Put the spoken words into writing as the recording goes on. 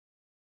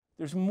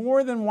There's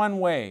more than one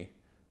way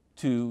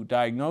to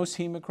diagnose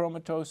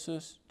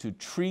hemochromatosis, to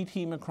treat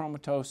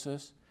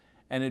hemochromatosis,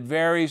 and it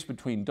varies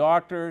between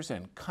doctors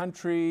and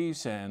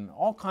countries and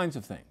all kinds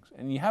of things.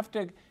 And you have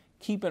to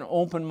keep an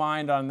open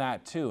mind on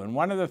that too. And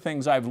one of the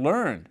things I've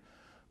learned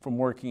from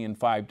working in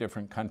 5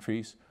 different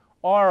countries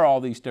are all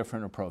these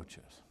different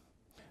approaches.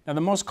 Now, the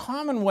most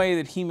common way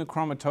that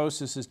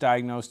hemochromatosis is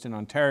diagnosed in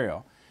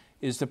Ontario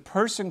is the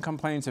person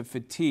complains of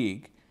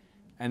fatigue,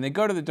 and they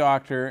go to the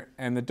doctor,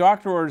 and the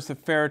doctor orders the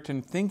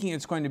ferritin thinking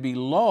it's going to be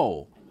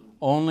low,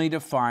 only to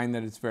find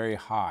that it's very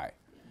high.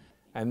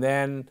 And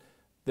then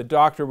the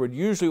doctor would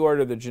usually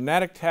order the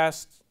genetic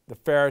test, the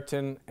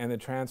ferritin, and the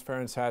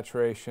transferrin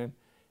saturation,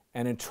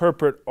 and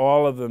interpret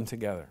all of them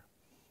together.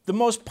 The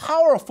most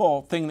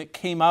powerful thing that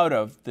came out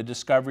of the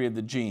discovery of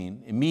the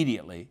gene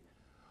immediately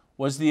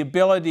was the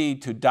ability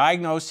to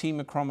diagnose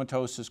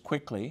hemochromatosis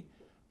quickly,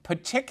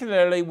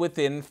 particularly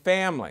within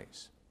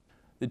families.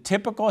 The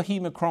typical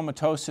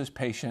hemochromatosis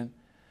patient,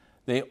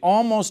 they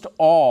almost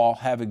all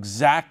have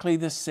exactly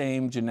the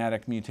same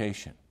genetic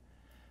mutation.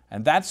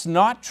 And that's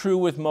not true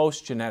with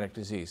most genetic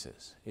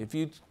diseases. If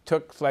you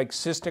took like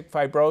cystic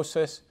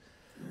fibrosis,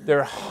 there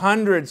are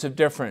hundreds of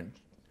different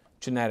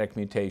genetic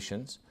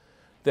mutations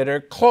that are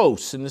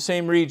close in the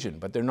same region,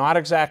 but they're not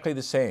exactly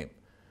the same.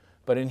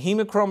 But in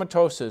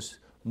hemochromatosis,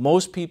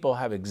 most people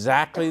have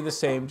exactly the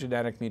same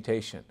genetic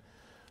mutation.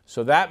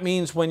 So that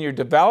means when you're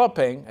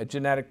developing a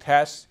genetic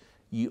test,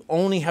 you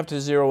only have to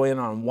zero in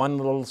on one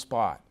little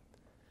spot.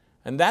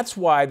 And that's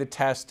why the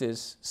test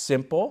is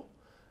simple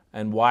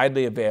and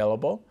widely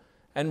available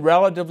and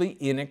relatively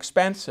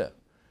inexpensive.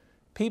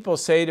 People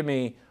say to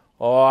me,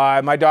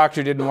 oh, my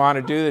doctor didn't want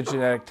to do the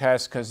genetic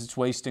test because it's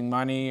wasting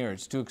money or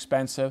it's too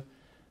expensive.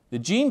 The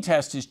gene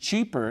test is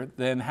cheaper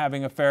than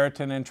having a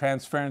ferritin and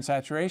transferrin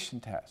saturation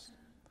test.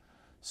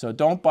 So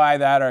don't buy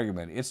that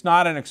argument. It's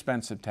not an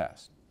expensive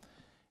test.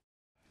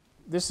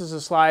 This is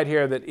a slide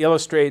here that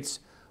illustrates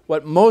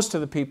what most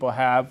of the people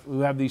have who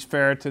have these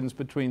ferritins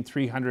between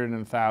 300 and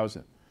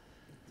 1,000.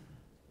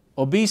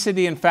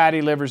 Obesity and fatty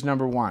liver is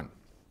number 1.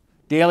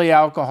 Daily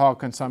alcohol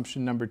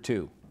consumption, number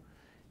 2.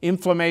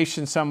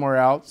 Inflammation somewhere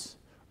else,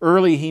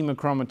 early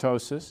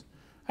hemochromatosis,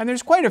 and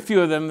there's quite a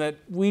few of them that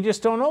we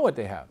just don't know what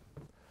they have.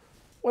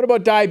 What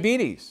about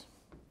diabetes?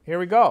 Here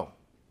we go.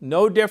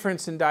 No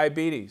difference in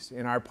diabetes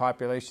in our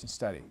population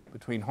study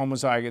between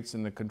homozygotes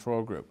and the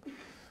control group.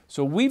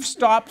 So we've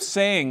stopped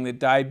saying that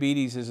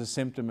diabetes is a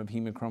symptom of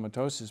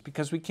hemochromatosis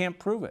because we can't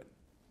prove it.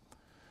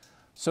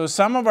 So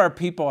some of our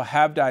people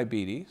have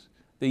diabetes.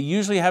 They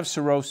usually have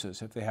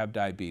cirrhosis if they have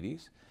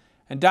diabetes.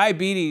 And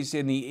diabetes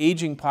in the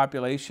aging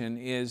population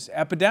is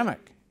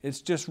epidemic.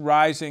 It's just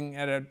rising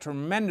at a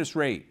tremendous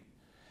rate.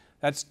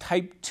 That's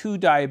type 2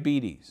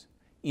 diabetes,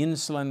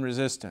 insulin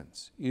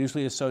resistance,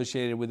 usually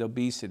associated with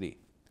obesity.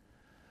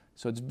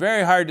 So it's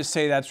very hard to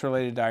say that's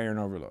related to iron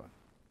overload.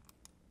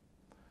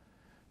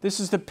 This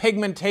is the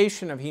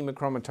pigmentation of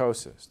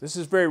hemochromatosis. This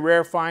is a very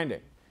rare finding.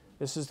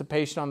 This is the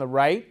patient on the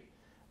right.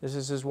 This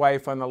is his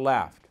wife on the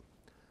left.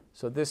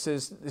 So this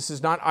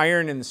is not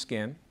iron in the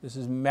skin. This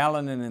is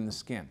melanin in the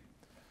skin.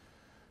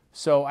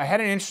 So I had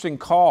an interesting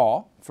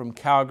call from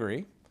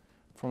Calgary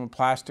from a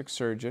plastic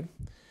surgeon,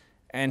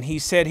 and he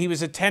said he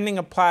was attending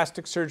a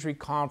plastic surgery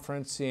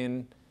conference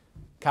in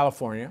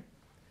California,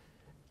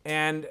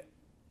 and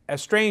a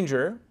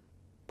stranger,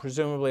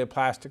 presumably a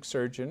plastic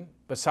surgeon,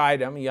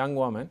 beside him, a young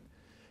woman,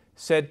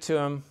 said to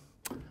him,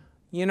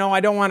 you know, I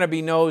don't want to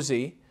be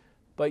nosy,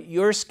 but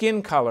your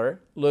skin color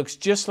looks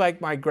just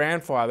like my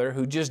grandfather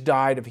who just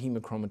died of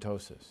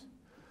hemochromatosis.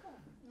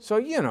 So,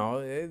 you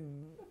know,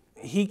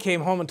 he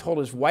came home and told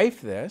his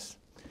wife this.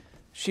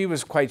 She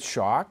was quite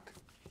shocked,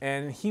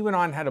 and he went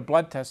on and had a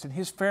blood test, and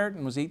his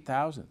ferritin was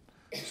 8,000.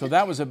 So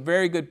that was a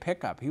very good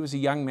pickup. He was a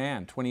young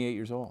man, 28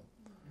 years old.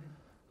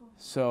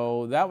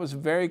 So that was a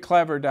very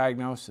clever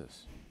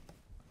diagnosis.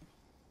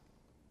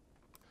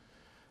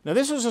 Now,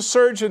 this was a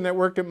surgeon that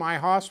worked at my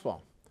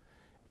hospital,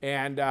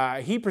 and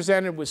he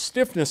presented with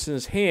stiffness in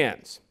his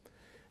hands.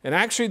 And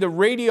actually, the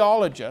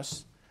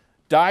radiologist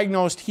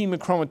diagnosed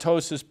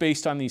hemochromatosis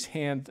based on these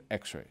hand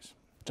x-rays,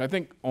 which I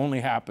think only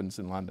happens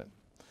in London.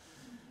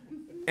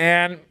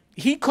 And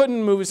he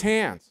couldn't move his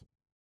hands.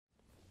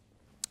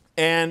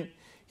 And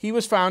he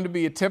was found to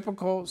be a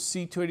typical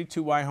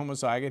C282Y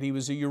homozygote. He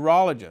was a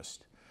urologist.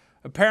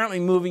 Apparently,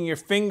 moving your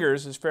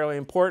fingers is fairly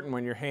important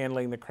when you're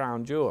handling the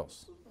crown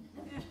jewels.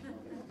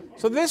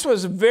 So this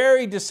was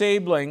very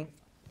disabling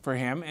for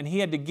him, and he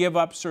had to give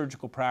up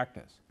surgical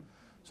practice.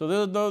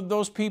 So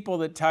those people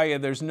that tell you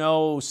there's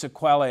no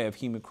sequelae of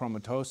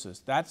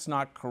hemochromatosis, that's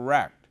not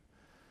correct.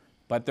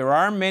 But there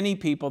are many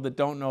people that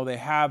don't know they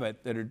have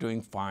it that are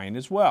doing fine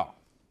as well.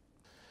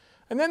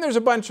 And then there's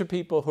a bunch of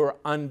people who are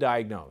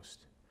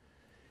undiagnosed.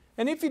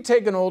 And if you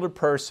take an older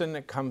person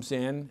that comes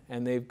in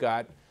and they've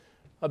got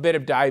a bit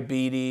of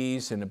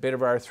diabetes and a bit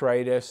of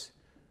arthritis,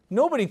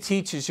 nobody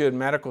teaches you in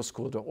medical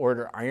school to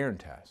order iron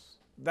tests.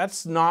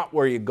 That's not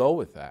where you go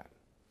with that.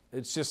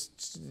 It's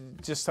just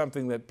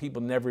something that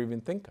people never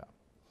even think of.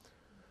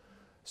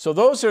 So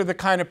those are the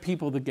kind of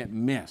people that get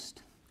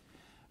missed.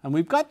 And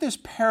we've got this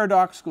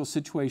paradoxical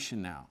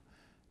situation now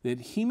that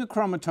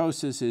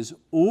hemochromatosis is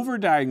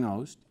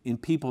overdiagnosed in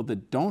people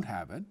that don't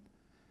have it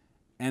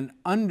and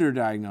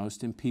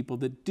underdiagnosed in people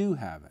that do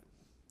have it.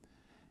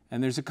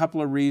 And there's a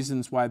couple of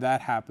reasons why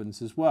that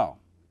happens as well,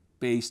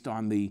 based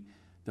on the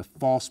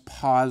false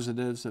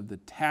positives of the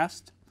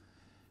test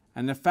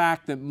and the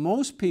fact that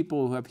most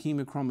people who have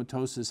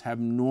hemochromatosis have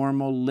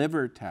normal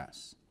liver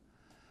tests.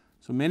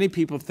 So many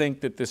people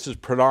think that this is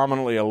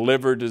predominantly a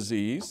liver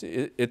disease.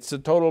 It's a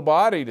total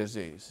body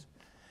disease.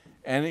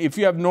 And if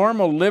you have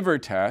normal liver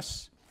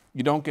tests,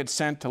 you don't get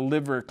sent to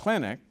liver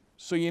clinic,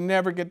 so you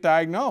never get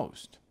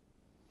diagnosed.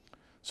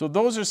 So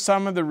those are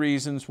some of the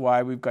reasons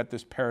why we've got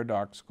this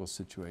paradoxical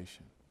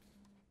situation.